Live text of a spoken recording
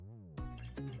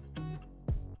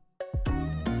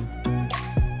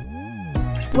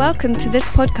Welcome to this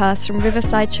podcast from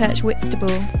Riverside Church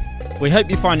Whitstable. We hope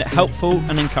you find it helpful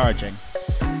and encouraging.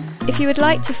 If you would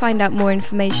like to find out more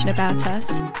information about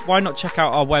us, why not check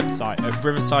out our website at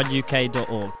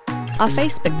riversideuk.org, our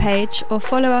Facebook page, or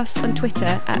follow us on Twitter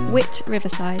at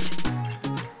 @WhitRiverside.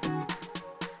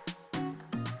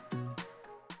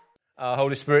 Our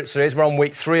Holy Spirit series. We're on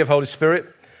week 3 of Holy Spirit.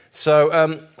 So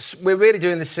we're really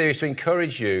doing this series to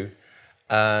encourage you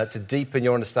to deepen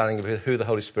your understanding of who the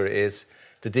Holy Spirit is,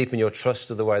 to deepen your trust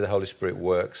of the way the Holy Spirit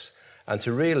works, and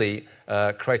to really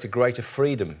create a greater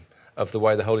freedom of the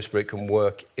way the Holy Spirit can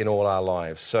work in all our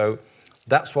lives. So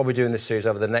that's what we're doing this series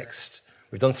over the next,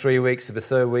 we've done 3 weeks, the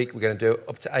third week, we're going to do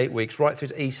up to 8 weeks, right through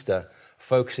to Easter,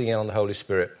 focusing in on the Holy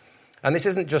Spirit. And this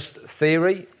isn't just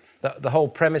theory. The whole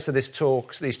premise of these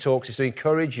talks is to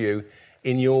encourage you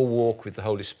in your walk with the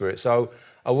Holy Spirit. So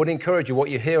I would encourage you, what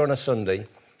you hear on a Sunday,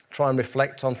 try and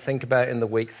reflect on, think about in the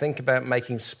week, think about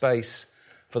making space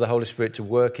for the Holy Spirit to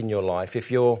work in your life. If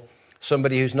you're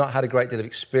somebody who's not had a great deal of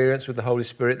experience with the Holy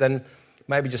Spirit, then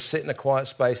maybe just sit in a quiet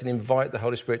space and invite the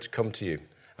Holy Spirit to come to you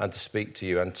and to speak to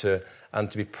you and to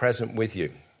be present with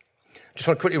you. Just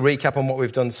want to quickly recap on what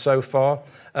we've done so far.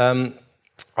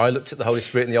 I looked at the Holy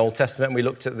Spirit in the Old Testament, and we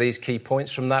looked at these key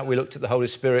points from that. We looked at the Holy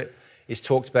Spirit. He's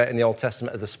talked about in the Old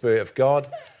Testament as the Spirit of God.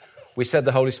 We said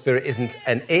the Holy Spirit isn't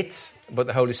an it, but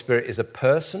the Holy Spirit is a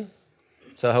person.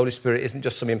 So the Holy Spirit isn't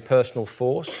just some impersonal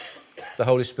force. The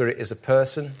Holy Spirit is a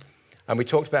person. And we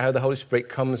talked about how the Holy Spirit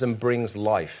comes and brings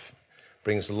life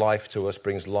to us,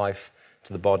 brings life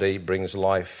to the body, brings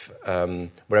life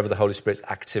wherever the Holy Spirit's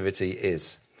activity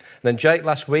is. And then Jake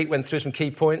last week went through some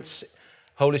key points.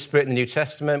 Holy Spirit in the New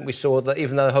Testament, we saw that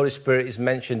even though the Holy Spirit is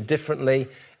mentioned differently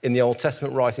in the Old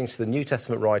Testament writings to the New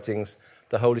Testament writings,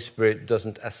 the Holy Spirit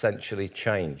doesn't essentially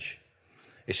change.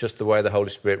 It's just the way the Holy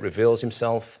Spirit reveals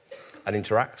himself and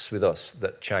interacts with us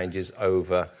that changes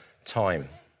over time.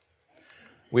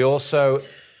 We also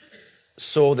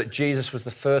saw that Jesus was the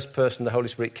first person the Holy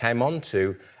Spirit came on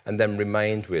to and then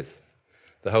remained with.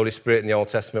 The Holy Spirit in the Old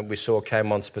Testament we saw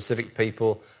came on specific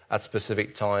people at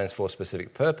specific times for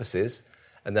specific purposes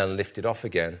and then lifted off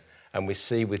again. And we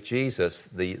see with Jesus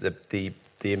the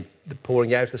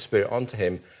pouring out of the Spirit onto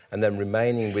him and then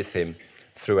remaining with him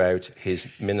throughout his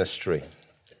ministry.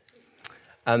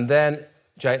 And then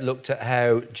Jake looked at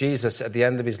how Jesus, at the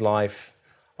end of his life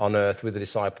on earth with the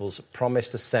disciples,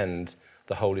 promised to send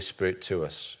the Holy Spirit to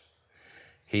us.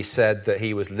 He said that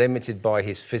he was limited by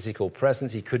his physical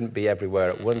presence. He couldn't be everywhere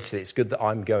at once. It's good that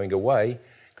I'm going away,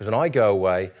 because when I go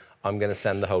away, I'm going to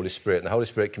send the Holy Spirit. And the Holy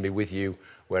Spirit can be with you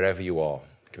wherever you are.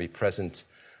 It can be present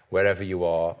wherever you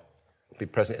are, be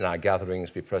present in our gatherings,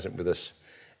 be present with us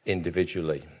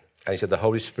individually. And he said the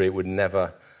Holy Spirit would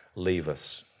never leave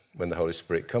us when the Holy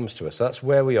Spirit comes to us. So that's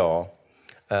where we are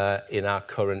in our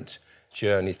current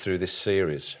journey through this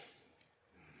series.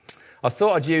 I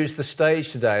thought I'd use the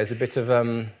stage today as a bit of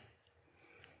a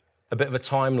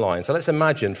timeline. So let's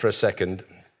imagine for a second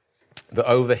that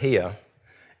over here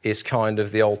is kind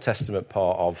of the Old Testament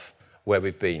part of where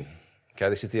we've been. Okay,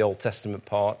 this is the Old Testament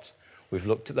part. We've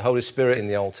looked at the Holy Spirit in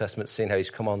the Old Testament, seen how he's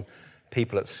come on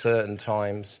people at certain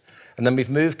times. And then we've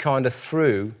moved kind of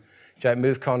through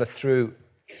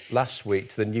last week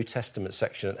to the New Testament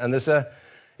section. And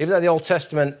even though the Old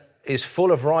Testament is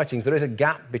full of writings, there is a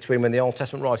gap between when the Old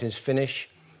Testament writings finish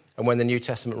and when the New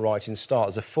Testament writings start.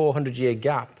 There's a 400-year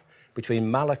gap between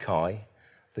Malachi,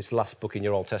 this last book in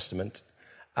your Old Testament,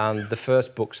 and the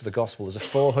first books of the Gospel. There's a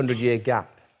 400-year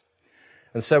gap.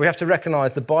 And so we have to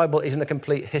recognize the Bible isn't a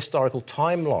complete historical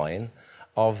timeline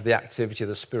of the activity of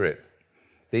the Spirit.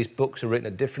 These books are written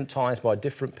at different times by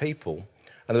different people.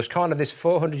 And there was kind of this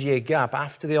 400-year gap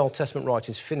after the Old Testament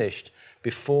writings finished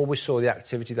before we saw the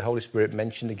activity of the Holy Spirit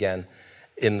mentioned again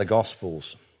in the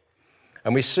Gospels.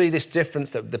 And we see this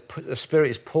difference that the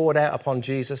Spirit is poured out upon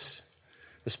Jesus,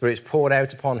 the Spirit is poured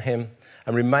out upon him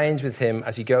and remains with him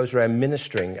as he goes around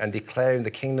ministering and declaring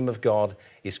the kingdom of God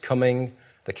is coming,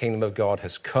 the kingdom of God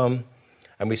has come,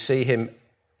 and we see him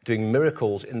doing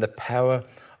miracles in the power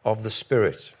of the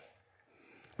Spirit.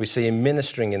 We see him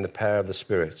ministering in the power of the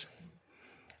Spirit.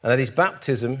 And at his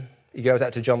baptism, he goes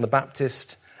out to John the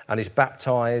Baptist and is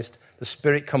baptized. The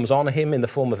Spirit comes on him in the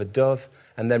form of a dove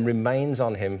and then remains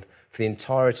on him for the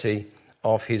entirety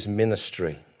of his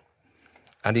ministry.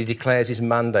 And he declares his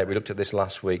mandate. We looked at this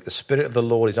last week. The Spirit of the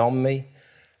Lord is on me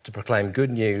to proclaim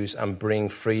good news and bring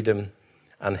freedom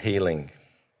and healing.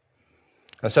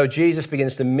 And so Jesus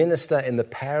begins to minister in the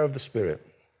power of the Spirit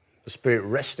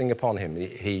resting upon him.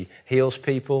 He heals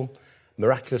people,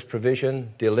 miraculous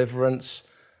provision, deliverance.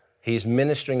 He is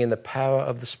ministering in the power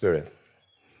of the Spirit.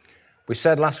 We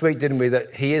said last week, didn't we,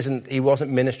 that he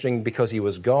wasn't ministering because he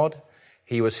was God.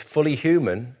 He was fully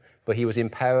human, but he was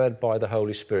empowered by the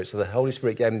Holy Spirit. So the Holy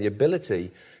Spirit gave him the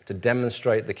ability to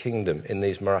demonstrate the kingdom in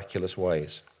these miraculous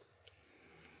ways.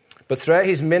 But throughout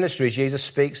his ministry, Jesus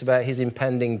speaks about his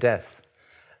impending death,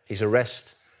 his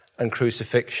arrest and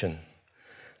crucifixion.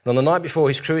 And on the night before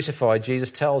he's crucified,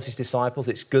 Jesus tells his disciples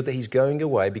it's good that he's going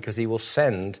away because he will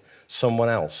send someone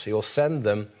else. He will send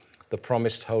them the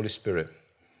promised Holy Spirit.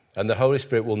 And the Holy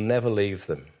Spirit will never leave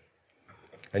them.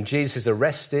 And Jesus is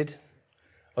arrested,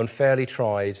 unfairly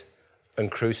tried, and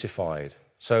crucified.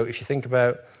 So if you think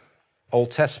about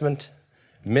Old Testament,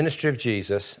 ministry of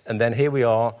Jesus, and then here we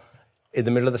are in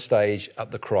the middle of the stage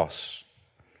at the cross.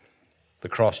 The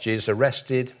cross, Jesus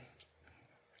arrested,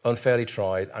 unfairly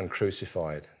tried, and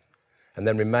crucified. And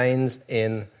then remains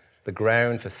in the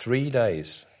ground for 3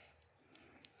 days.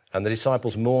 And the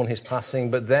disciples mourn his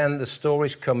passing, but then the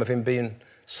stories come of him being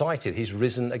sighted. He's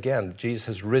risen again. Jesus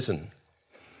has risen.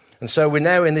 And so we're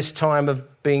now in this time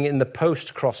of being in the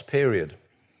post-cross period.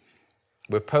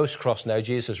 We're post-cross now.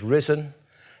 Jesus has risen.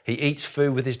 He eats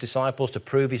food with his disciples to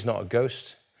prove he's not a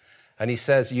ghost. And he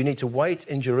says, you need to wait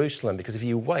in Jerusalem, because if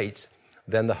you wait,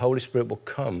 then the Holy Spirit will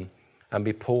come and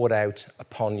be poured out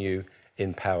upon you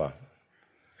in power.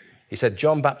 He said,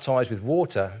 John baptized with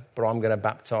water, but I'm going to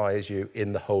baptize you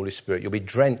in the Holy Spirit. You'll be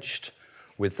drenched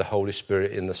with the Holy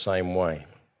Spirit in the same way.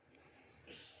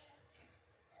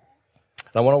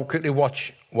 And I want to quickly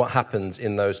watch what happens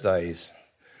in those days,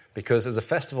 because there's a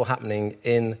festival happening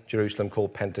in Jerusalem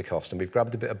called Pentecost, and we've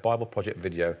grabbed a bit of Bible Project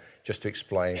video just to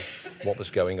explain what was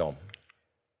going on.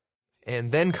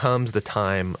 And then comes the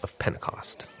time of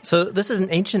Pentecost. So this is an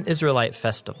ancient Israelite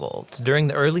festival. It's during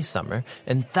the early summer,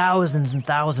 and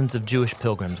thousands of Jewish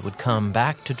pilgrims would come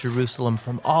back to Jerusalem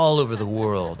from all over the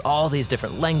world, all these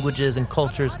different languages and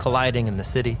cultures colliding in the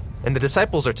city. And the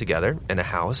disciples are together in a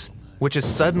house, which is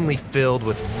suddenly filled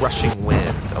with rushing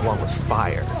wind, along with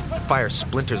fire. Fire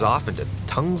splinters off into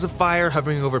tongues of fire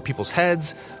hovering over people's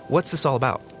heads. What's this all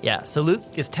about? Yeah, so Luke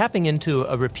is tapping into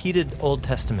a repeated Old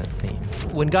Testament theme.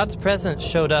 When God's presence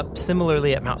showed up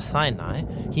similarly at Mount Sinai,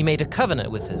 he made a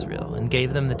covenant with Israel and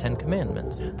gave them the Ten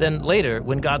Commandments. Then later,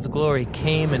 when God's glory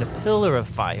came in a pillar of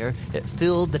fire, it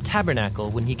filled the tabernacle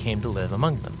when he came to live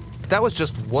among them. But that was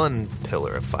just one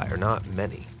pillar of fire, not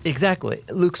many. Exactly.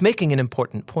 Luke's making an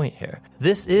important point here.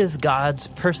 This is God's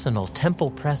personal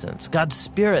temple presence, God's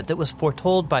spirit that was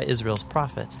foretold by Israel's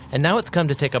prophets. And now it's come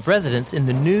to take up residence in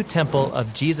the new temple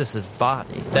of Jesus'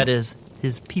 body, that is,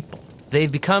 his people.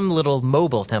 They've become little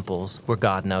mobile temples where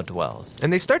God now dwells.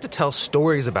 And they start to tell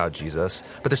stories about Jesus,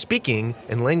 but they're speaking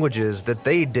in languages that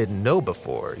they didn't know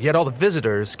before, yet all the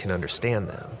visitors can understand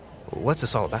them. What's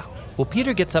this all about? Well,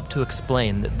 Peter gets up to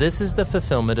explain that this is the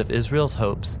fulfillment of Israel's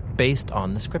hopes based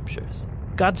on the Scriptures.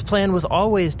 God's plan was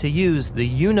always to use the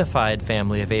unified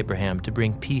family of Abraham to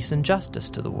bring peace and justice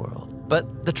to the world.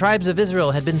 But the tribes of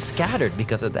Israel had been scattered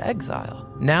because of the exile.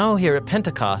 Now here at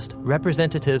Pentecost,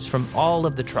 representatives from all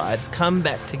of the tribes come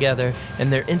back together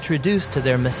and they're introduced to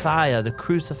their Messiah, the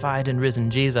crucified and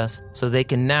risen Jesus, so they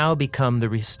can now become the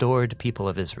restored people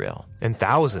of Israel. And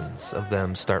thousands of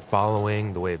them start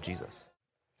following the way of Jesus.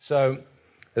 So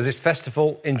there's this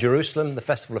festival in Jerusalem, the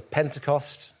festival of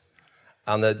Pentecost,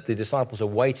 and the disciples are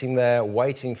waiting there,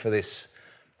 waiting for this,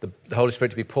 the Holy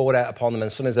Spirit to be poured out upon them,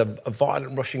 and suddenly a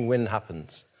violent rushing wind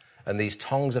happens, and these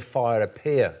tongues of fire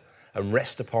appear and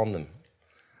rest upon them.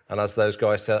 And as those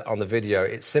guys said on the video,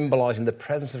 it's symbolizing the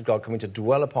presence of God coming to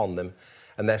dwell upon them,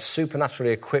 and they're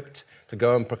supernaturally equipped to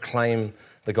go and proclaim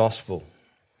the gospel.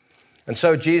 And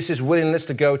so Jesus' willingness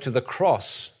to go to the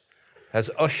cross has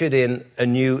ushered in a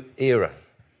new era,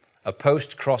 a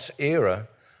post-cross era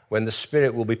when the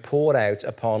Spirit will be poured out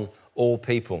upon all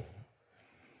people.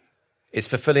 It's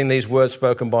fulfilling these words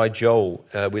spoken by Joel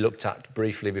we looked at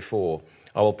briefly before.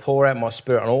 I will pour out my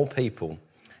Spirit on all people.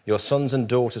 Your sons and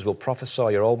daughters will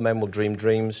prophesy, your old men will dream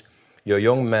dreams, your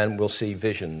young men will see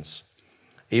visions.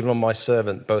 Even on my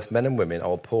servant, both men and women, I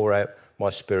will pour out my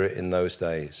Spirit in those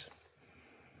days.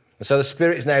 And so the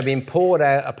Spirit is now being poured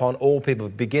out upon all people,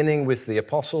 beginning with the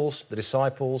apostles, the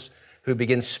disciples, who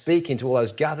begin speaking to all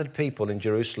those gathered people in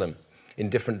Jerusalem in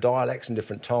different dialects and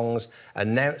different tongues,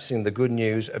 announcing the good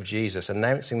news of Jesus,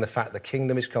 announcing the fact the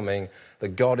kingdom is coming,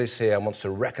 that God is here and wants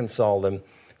to reconcile them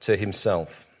to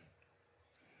himself.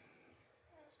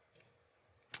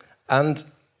 And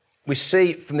we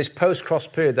see from this post-cross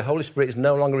period, the Holy Spirit is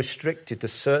no longer restricted to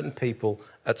certain people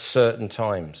at certain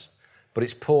times, but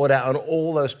it's poured out on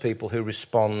all those people who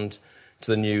respond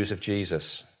to the news of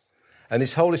Jesus. And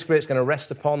this Holy Spirit's going to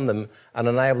rest upon them and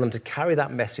enable them to carry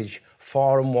that message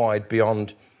far and wide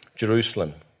beyond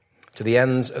Jerusalem, to the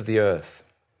ends of the earth.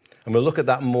 And we'll look at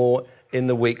that more in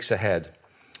the weeks ahead.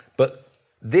 But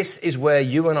this is where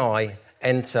you and I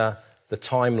enter the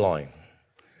timeline.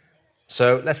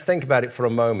 So let's think about it for a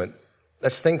moment.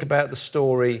 Let's think about the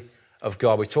story of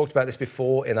God. We talked about this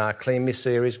before in our Clean Me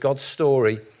series. God's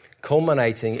story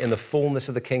culminating in the fullness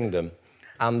of the kingdom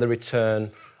and the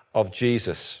return of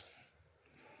Jesus.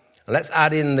 And let's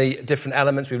add in the different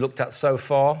elements we've looked at so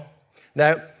far.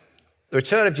 Now, the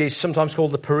return of Jesus is sometimes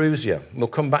called the Parousia. We'll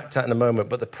come back to that in a moment.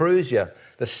 But the Parousia,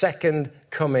 the second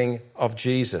coming of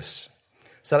Jesus.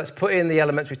 So let's put in the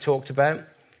elements we talked about.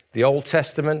 The Old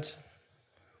Testament.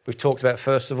 We've talked about,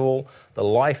 first of all, the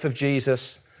life of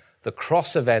Jesus, the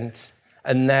cross event,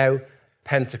 and now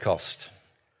Pentecost.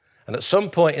 And at some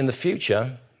point in the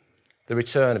future, the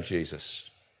return of Jesus.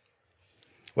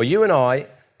 Well, you and I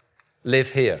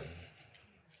live here.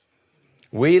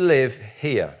 We live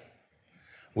here.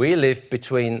 We live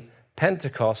between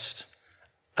Pentecost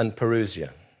and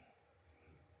Parousia.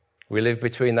 We live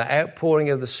between the outpouring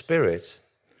of the Spirit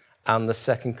and the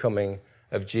second coming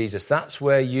of Jesus. That's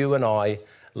where you and I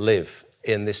live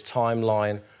in this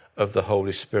timeline of the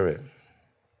Holy Spirit.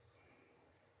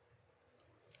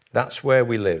 That's where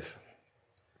we live.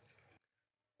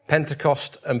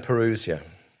 Pentecost and Parousia,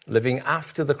 living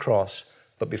after the cross,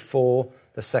 but before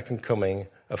the second coming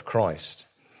of Christ.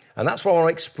 And that's what I want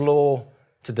to explore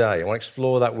today. I want to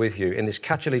explore that with you in this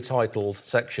catchily titled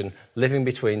section, Living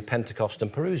Between Pentecost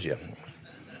and Parousia.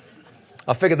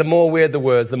 I figure the more weird the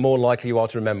words, the more likely you are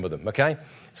to remember them, okay?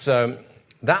 So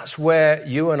that's where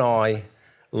you and I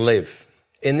live,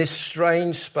 in this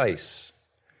strange space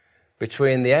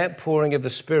between the outpouring of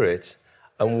the Spirit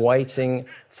and waiting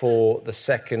for the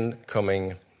second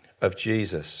coming of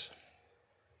Jesus.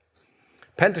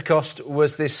 Pentecost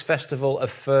was this festival of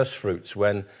first fruits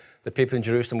when the people in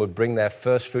Jerusalem would bring their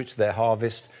first fruits, their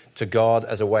harvest, to God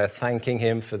as a way of thanking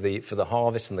him for the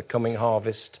harvest and the coming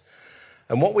harvest.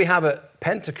 And what we have at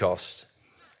Pentecost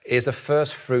is a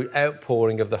first fruit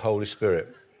outpouring of the Holy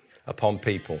Spirit upon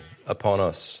people, upon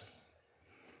us.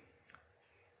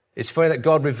 It's funny that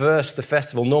God reversed the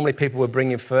festival. Normally people were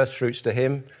bringing first fruits to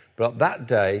him, but on that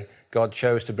day, God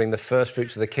chose to bring the first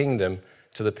fruits of the kingdom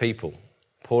to the people,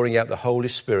 pouring out the Holy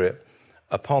Spirit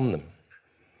upon them.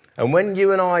 And when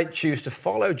you and I choose to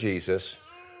follow Jesus,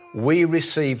 we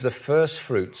receive the first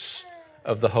fruits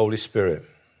of the Holy Spirit.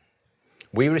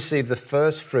 We receive the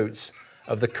first fruits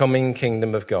of the coming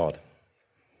kingdom of God.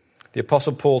 The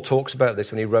Apostle Paul talks about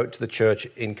this when he wrote to the church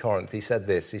in Corinth. He said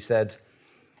this, he said,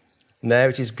 "Now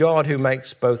it is God who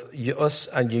makes both us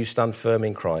and you stand firm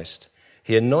in Christ.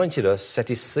 He anointed us, set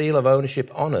his seal of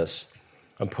ownership on us,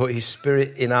 and put his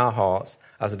Spirit in our hearts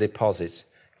as a deposit,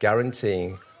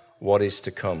 guaranteeing what is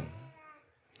to come."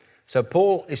 So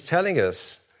Paul is telling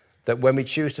us that when we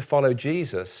choose to follow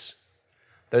Jesus,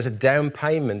 there's a down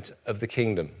payment of the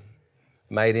kingdom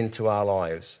made into our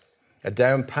lives, a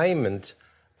down payment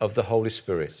of the Holy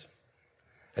Spirit,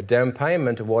 a down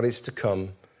payment of what is to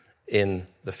come in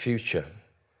the future.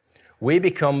 We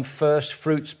become first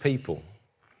fruits people.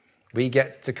 We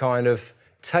get to kind of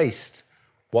taste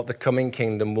what the coming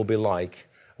kingdom will be like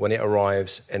when it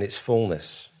arrives in its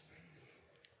fullness.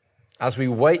 As we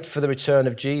wait for the return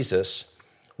of Jesus,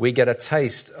 we get a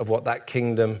taste of what that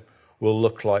kingdom will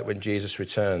look like when Jesus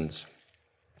returns.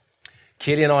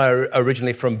 Keely and I are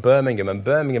originally from Birmingham, and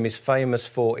Birmingham is famous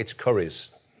for its curries,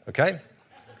 okay?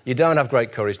 You don't have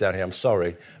great curries down here, I'm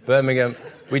sorry. Birmingham,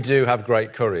 we do have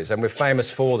great curries, and we're famous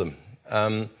for them.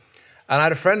 And I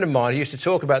had a friend of mine who used to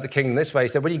talk about the kingdom this way. He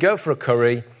said, when you go for a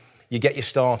curry, you get your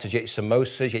starters, you get your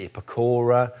samosas, you get your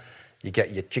pakora, you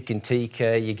get your chicken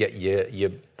tikka, you get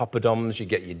your papadums, you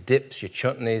get your dips, your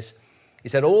chutneys. He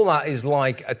said, all that is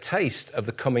like a taste of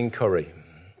the coming curry.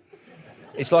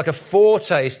 It's like a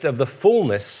foretaste of the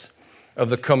fullness of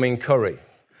the coming curry.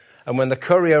 And when the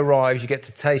curry arrives, you get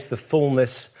to taste the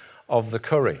fullness of the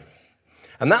curry.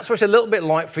 And that's what it's a little bit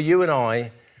like for you and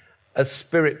I as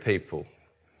spirit people.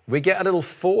 We get a little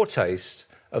foretaste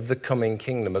of the coming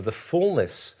kingdom, of the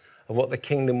fullness of what the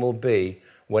kingdom will be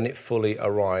when it fully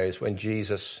arrives, when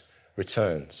Jesus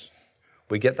returns.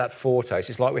 We get that foretaste.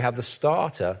 It's like we have the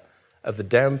starter of the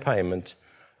down payment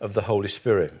of the Holy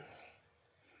Spirit.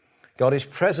 God is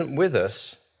present with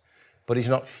us, but he's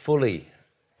not fully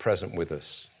present with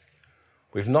us.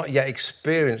 We've not yet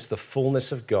experienced the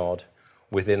fullness of God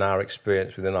within our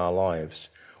experience, within our lives.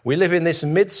 We live in this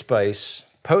mid-space,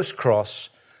 post-cross,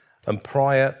 and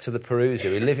prior to the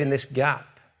Parousia. We live in this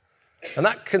gap. And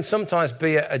that can sometimes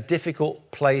be a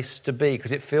difficult place to be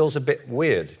because it feels a bit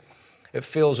weird. It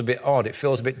feels a bit odd. It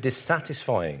feels a bit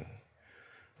dissatisfying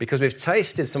because we've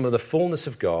tasted some of the fullness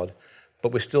of God,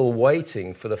 but we're still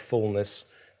waiting for the fullness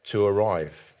to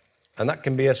arrive. And that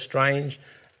can be a strange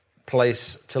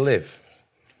place to live.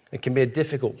 It can be a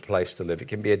difficult place to live. It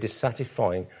can be a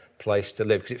dissatisfying place to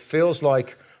live because it feels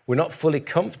like we're not fully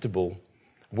comfortable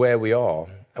where we are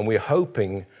and we're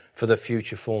hoping for the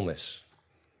future fullness.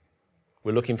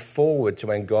 We're looking forward to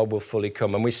when God will fully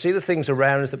come. And we see the things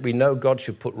around us that we know God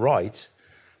should put right,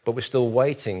 but we're still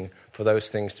waiting for those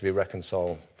things to be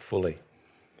reconciled fully.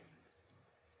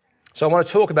 So I want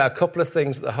to talk about a couple of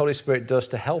things that the Holy Spirit does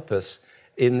to help us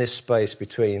in this space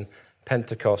between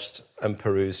Pentecost and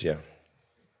Parousia.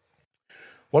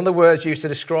 One of the words used to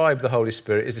describe the Holy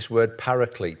Spirit is this word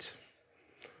paraclete.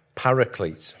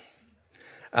 Paraclete.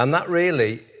 And that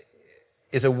really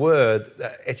is a word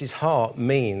that at its heart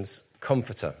means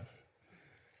comforter.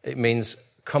 It means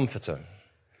comforter.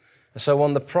 And so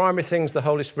one of the primary things the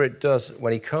Holy Spirit does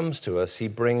when he comes to us, he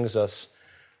brings us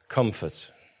comfort.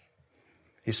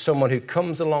 He's someone who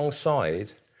comes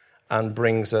alongside and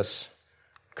brings us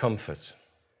comfort.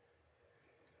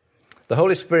 The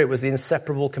Holy Spirit was the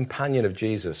inseparable companion of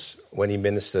Jesus when he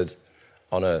ministered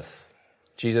on earth.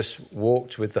 Jesus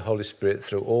walked with the Holy Spirit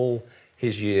through all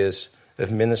his years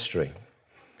of ministry.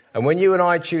 And when you and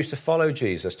I choose to follow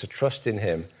Jesus, to trust in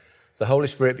him, the Holy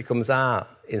Spirit becomes our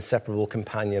inseparable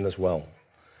companion as well.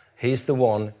 He's the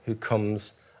one who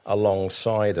comes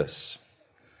alongside us.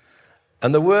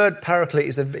 And the word paraclete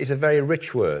is a very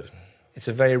rich word. It's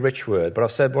a very rich word. But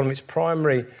I've said one of its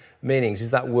primary meanings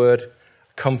is that word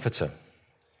comforter.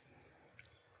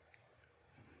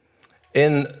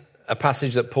 In a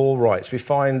passage that Paul writes, we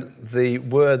find the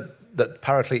word that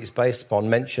paraclete is based upon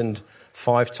mentioned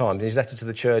 5 times. In his letter to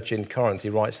the church in Corinth, he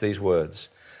writes these words: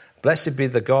 "Blessed be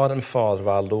the God and Father of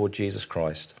our Lord Jesus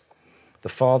Christ, the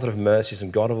Father of mercies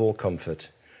and God of all comfort,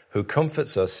 who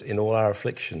comforts us in all our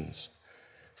afflictions,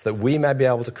 so that we may be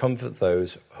able to comfort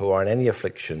those who are in any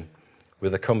affliction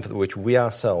with the comfort with which we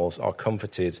ourselves are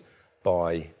comforted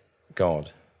by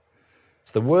God."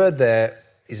 So the word there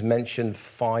is mentioned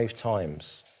 5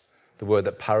 times, the word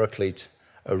that paraclete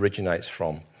originates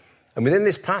from. And within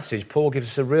this passage, Paul gives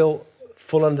us a real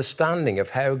full understanding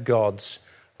of how God's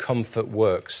comfort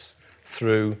works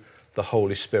through the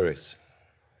Holy Spirit.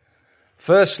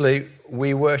 Firstly,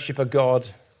 we worship a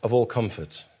God of all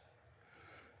comfort.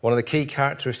 One of the key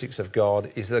characteristics of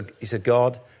God is a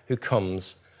God who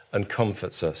comes and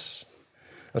comforts us.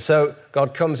 And so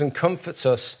God comes and comforts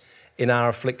us in our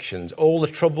afflictions. All the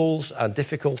troubles and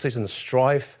difficulties and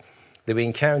strife that we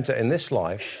encounter in this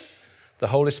life, the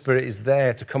Holy Spirit is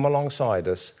there to come alongside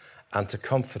us and to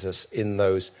comfort us in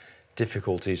those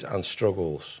difficulties and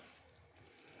struggles.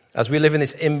 As we live in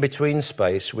this in-between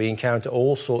space, we encounter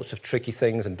all sorts of tricky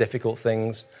things and difficult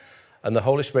things, and the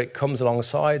Holy Spirit comes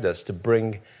alongside us to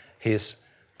bring his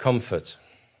comfort.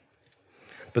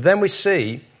 But then we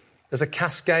see there's a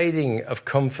cascading of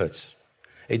comfort.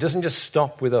 It doesn't just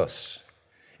stop with us.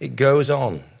 It goes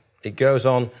on. It goes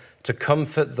on to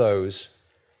comfort those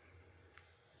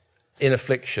in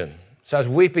affliction. So as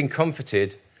we've been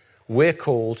comforted, we're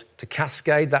called to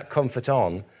cascade that comfort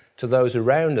on to those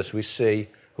around us we see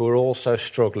who are also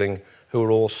struggling, who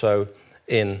are also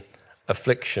in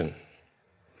affliction.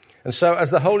 And so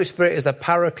as the Holy Spirit is a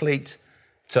paraclete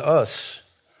to us,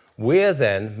 we're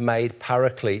then made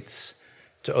paracletes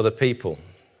to other people.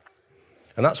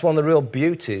 And that's one of the real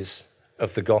beauties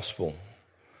of the gospel.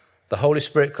 The Holy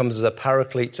Spirit comes as a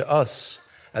paraclete to us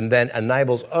and then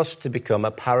enables us to become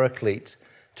a paraclete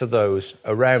to those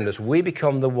around us. We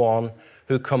become the one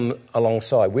who come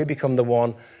alongside. We become the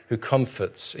one who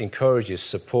comforts, encourages,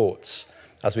 supports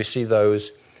as we see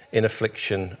those in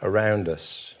affliction around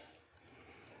us.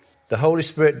 The Holy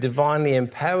Spirit divinely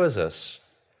empowers us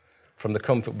from the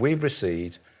comfort we've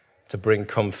received to bring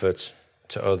comfort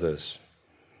to others.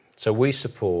 So we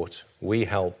support, we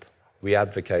help, we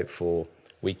advocate for,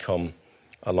 we come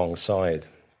alongside.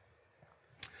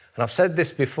 And I've said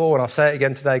this before, and I'll say it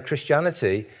again today,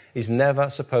 Christianity is never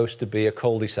supposed to be a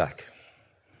cul-de-sac.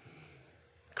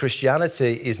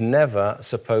 Christianity is never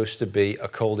supposed to be a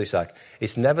cul-de-sac.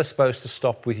 It's never supposed to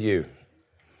stop with you.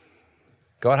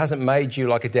 God hasn't made you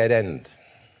like a dead end,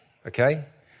 okay?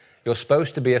 You're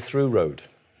supposed to be a through road.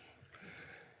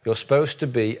 You're supposed to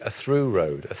be a through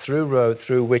road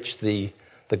through which the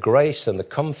grace and the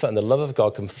comfort and the love of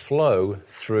God can flow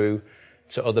through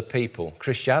to other people.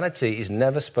 Christianity is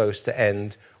never supposed to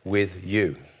end with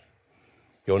you.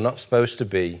 You're not supposed to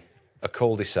be a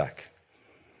cul-de-sac.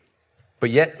 But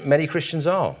yet many Christians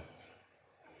are.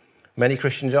 Many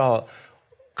Christians are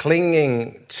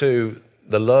clinging to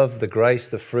the love, the grace,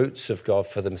 the fruits of God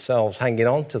for themselves, hanging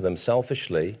on to them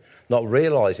selfishly, not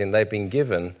realizing they've been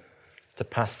given to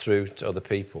pass through to other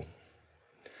people.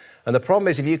 And the problem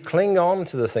is, if you cling on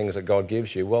to the things that God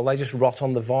gives you, well, they just rot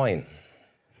on the vine.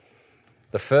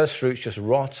 The first fruits just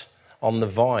rot on the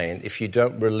vine if you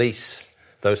don't release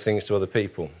those things to other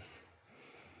people.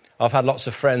 I've had lots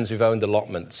of friends who've owned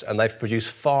allotments, and they've produced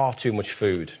far too much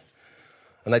food.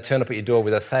 And they turn up at your door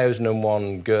with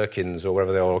 1,001 gherkins or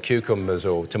whatever they are, or cucumbers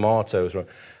or tomatoes.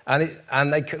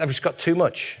 And they've just got too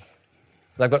much.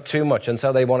 They've got too much, and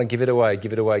so they want to give it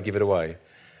away.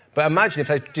 But imagine if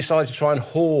they decided to try and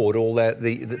hoard all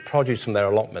the produce from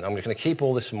their allotment. I'm just going to keep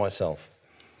all this for myself.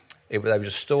 They would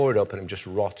just store it up and it would just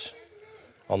rot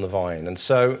on the vine. And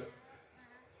so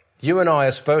you and I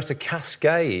are supposed to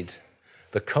cascade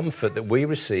the comfort that we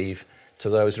receive to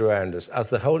those around us. As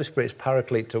the Holy Spirit is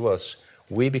paraclete to us,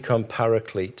 we become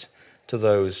paraclete to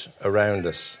those around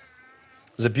us.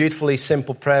 There's a beautifully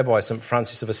simple prayer by St.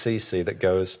 Francis of Assisi that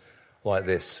goes like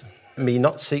this. Me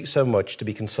not seek so much to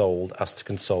be consoled as to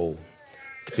console,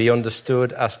 to be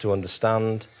understood as to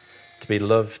understand, to be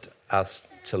loved as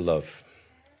to love.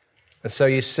 And so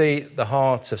you see the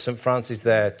heart of St. Francis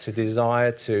there to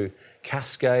desire to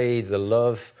cascade the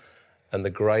love and the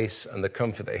grace and the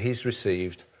comfort that he's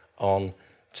received on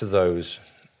to those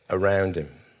around him.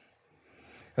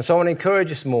 And so I want to encourage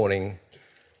this morning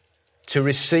to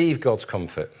receive God's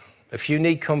comfort. If you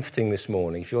need comforting this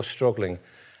morning, if you're struggling,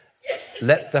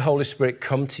 let the Holy Spirit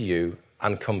come to you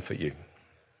and comfort you.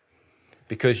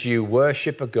 Because you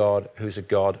worship a God who's a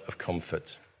God of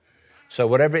comfort. So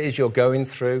whatever it is you're going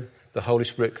through, the Holy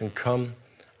Spirit can come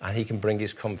and he can bring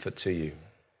his comfort to you.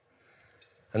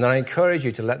 And then I encourage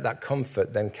you to let that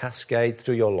comfort then cascade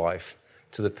through your life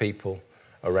to the people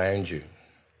around you.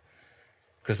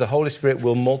 Because the Holy Spirit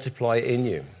will multiply in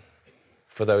you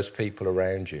for those people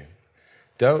around you.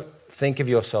 Don't think of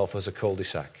yourself as a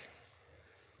cul-de-sac.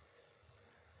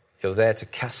 You're there to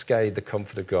cascade the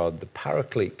comfort of God, the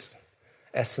paraclete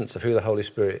essence of who the Holy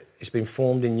Spirit is being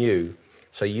formed in you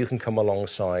so you can come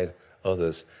alongside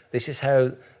others. This is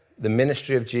how the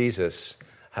ministry of Jesus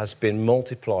has been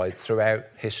multiplied throughout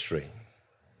history.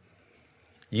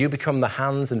 You become the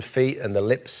hands and feet and the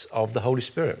lips of the Holy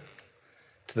Spirit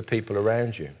to the people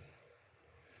around you.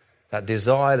 That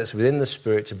desire that's within the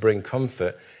Spirit to bring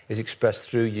comfort is expressed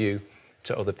through you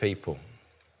to other people.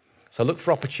 So look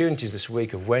for opportunities this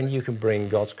week of when you can bring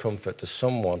God's comfort to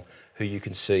someone who you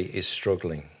can see is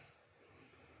struggling.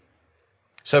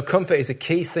 So comfort is a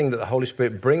key thing that the Holy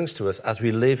Spirit brings to us as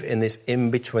we live in this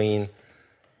in-between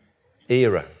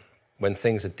era when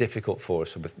things are difficult for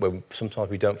us, when sometimes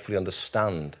we don't fully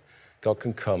understand. God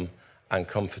can come and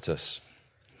comfort us.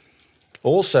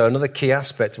 Also, another key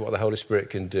aspect of what the Holy Spirit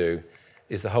can do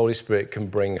is the Holy Spirit can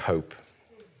bring hope.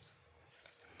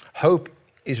 Hope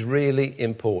is really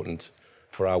important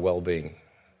for our well-being.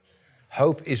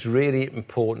 Hope is really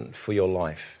important for your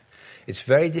life. It's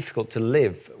very difficult to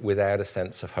live without a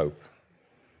sense of hope.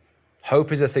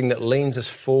 Hope is a thing that leans us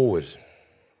forward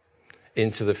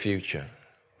into the future.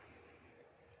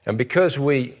 And because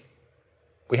we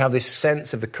have this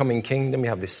sense of the coming kingdom, we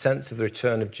have this sense of the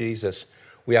return of Jesus,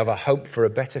 we have a hope for a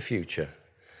better future.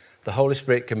 The Holy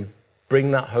Spirit can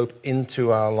bring that hope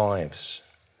into our lives.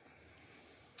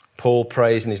 Paul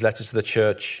prays in his letter to the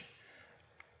church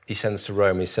he sends to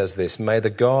Rome, he says this, "May the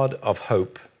God of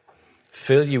hope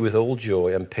fill you with all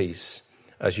joy and peace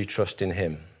as you trust in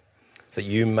him, so that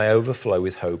you may overflow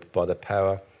with hope by the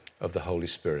power of the Holy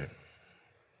Spirit."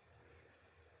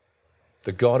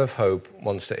 The God of hope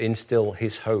wants to instill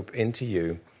his hope into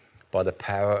you by the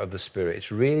power of the Spirit.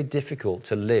 It's really difficult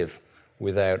to live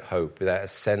without hope, without a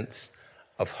sense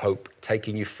of hope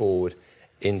taking you forward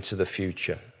into the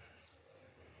future.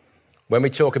 When we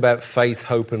talk about faith,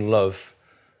 hope, and love,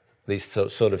 these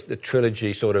sort of the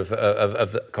trilogy of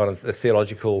the kind of the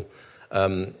theological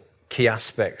key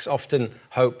aspects, often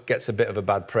hope gets a bit of a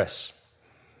bad press.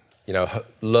 You know,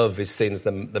 love is seen as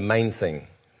the main thing.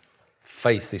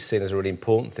 Faith is seen as a really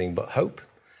important thing, but hope,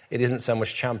 it isn't so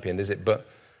much championed, is it? But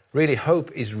really,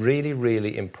 hope is really,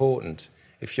 really important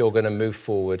if you're going to move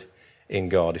forward in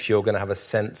God, if you're going to have a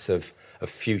sense of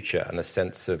future and a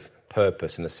sense of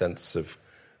purpose and a sense of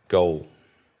goal.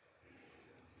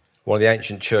 One of the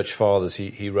ancient church fathers,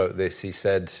 he wrote this. He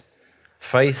said,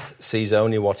 "Faith sees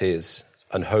only what is,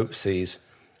 and hope sees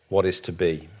what is to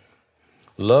be.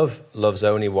 Love loves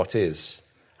only what is,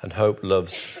 and hope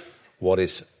loves what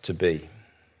is to be."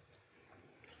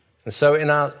 And so in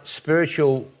our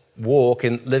spiritual walk,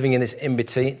 in living in this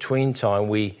in-between time,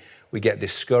 we get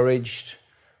discouraged,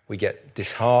 we get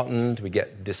disheartened, we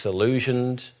get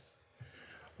disillusioned,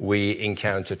 we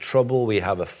encounter trouble, we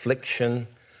have affliction,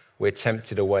 we're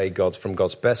tempted away from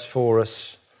God's best for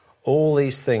us. All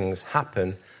these things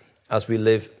happen as we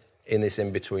live in this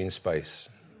in-between space.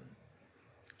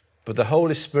 But the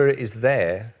Holy Spirit is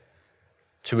there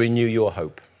to renew your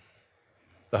hope.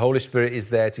 The Holy Spirit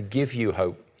is there to give you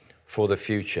hope for the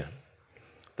future.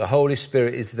 The Holy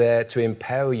Spirit is there to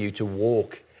empower you to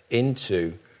walk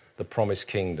into the promised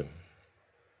kingdom.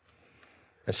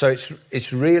 And so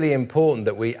it's really important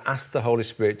that we ask the Holy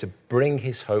Spirit to bring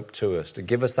his hope to us, to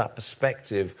give us that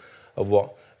perspective of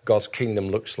what God's kingdom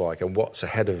looks like and what's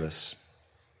ahead of us.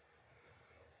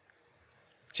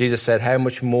 Jesus said, how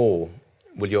much more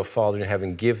will your Father in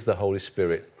heaven give the Holy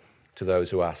Spirit to those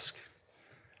who ask?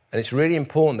 And it's really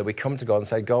important that we come to God and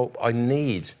say, God, I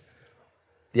need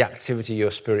the activity of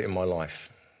your Spirit in my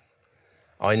life.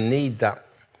 I need that,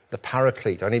 the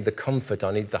paraclete. I need the comfort.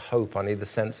 I need the hope. I need the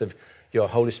sense of your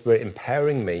Holy Spirit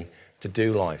empowering me to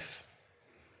do life.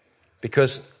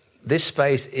 Because this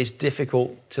space is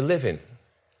difficult to live in.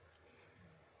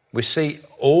 We see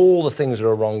all the things that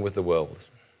are wrong with the world.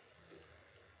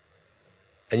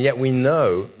 And yet we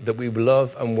know that we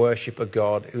love and worship a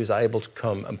God who is able to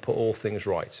come and put all things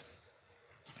right.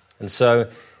 And so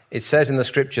it says in the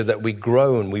scripture that we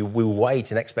groan, we wait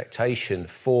in expectation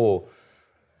for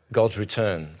God's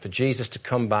return, for Jesus to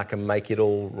come back and make it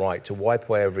all right, to wipe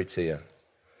away every tear.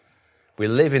 We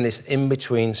live in this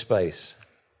in-between space.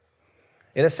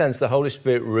 In a sense, the Holy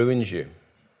Spirit ruins you.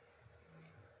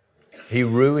 He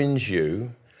ruins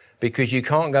you because you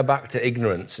can't go back to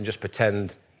ignorance and just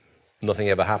pretend nothing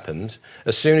ever happened.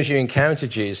 As soon as you encounter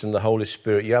Jesus and the Holy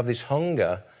Spirit, you have this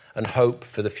hunger and hope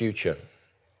for the future.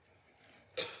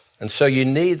 And so you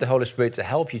need the Holy Spirit to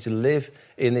help you to live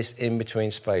in this in-between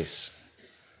space.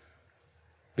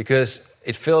 Because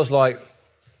it feels like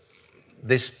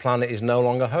this planet is no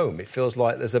longer home. It feels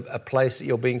like there's a place that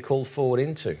you're being called forward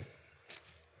into.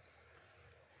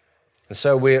 And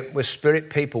so we're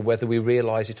spirit people, whether we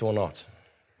realize it or not.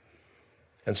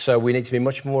 And so we need to be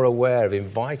much more aware of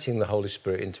inviting the Holy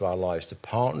Spirit into our lives, to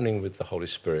partnering with the Holy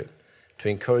Spirit, to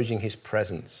encouraging his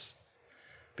presence.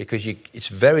 Because it's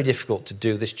very difficult to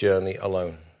do this journey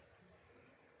alone.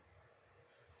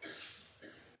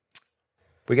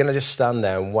 We're going to just stand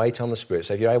there and wait on the Spirit.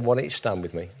 So if you're able, why don't you stand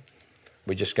with me?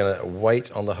 We're just going to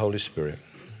wait on the Holy Spirit.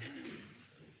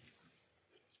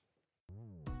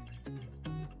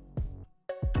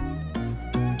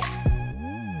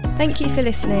 Thank you for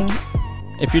listening.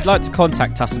 If you'd like to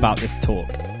contact us about this talk,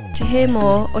 To hear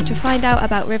more or to find out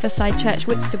about Riverside Church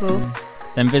Whitstable,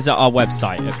 then visit our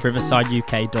website at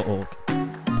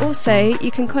riversideuk.org. also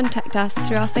you can contact us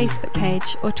through our Facebook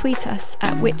page or tweet us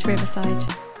at Whit Riverside.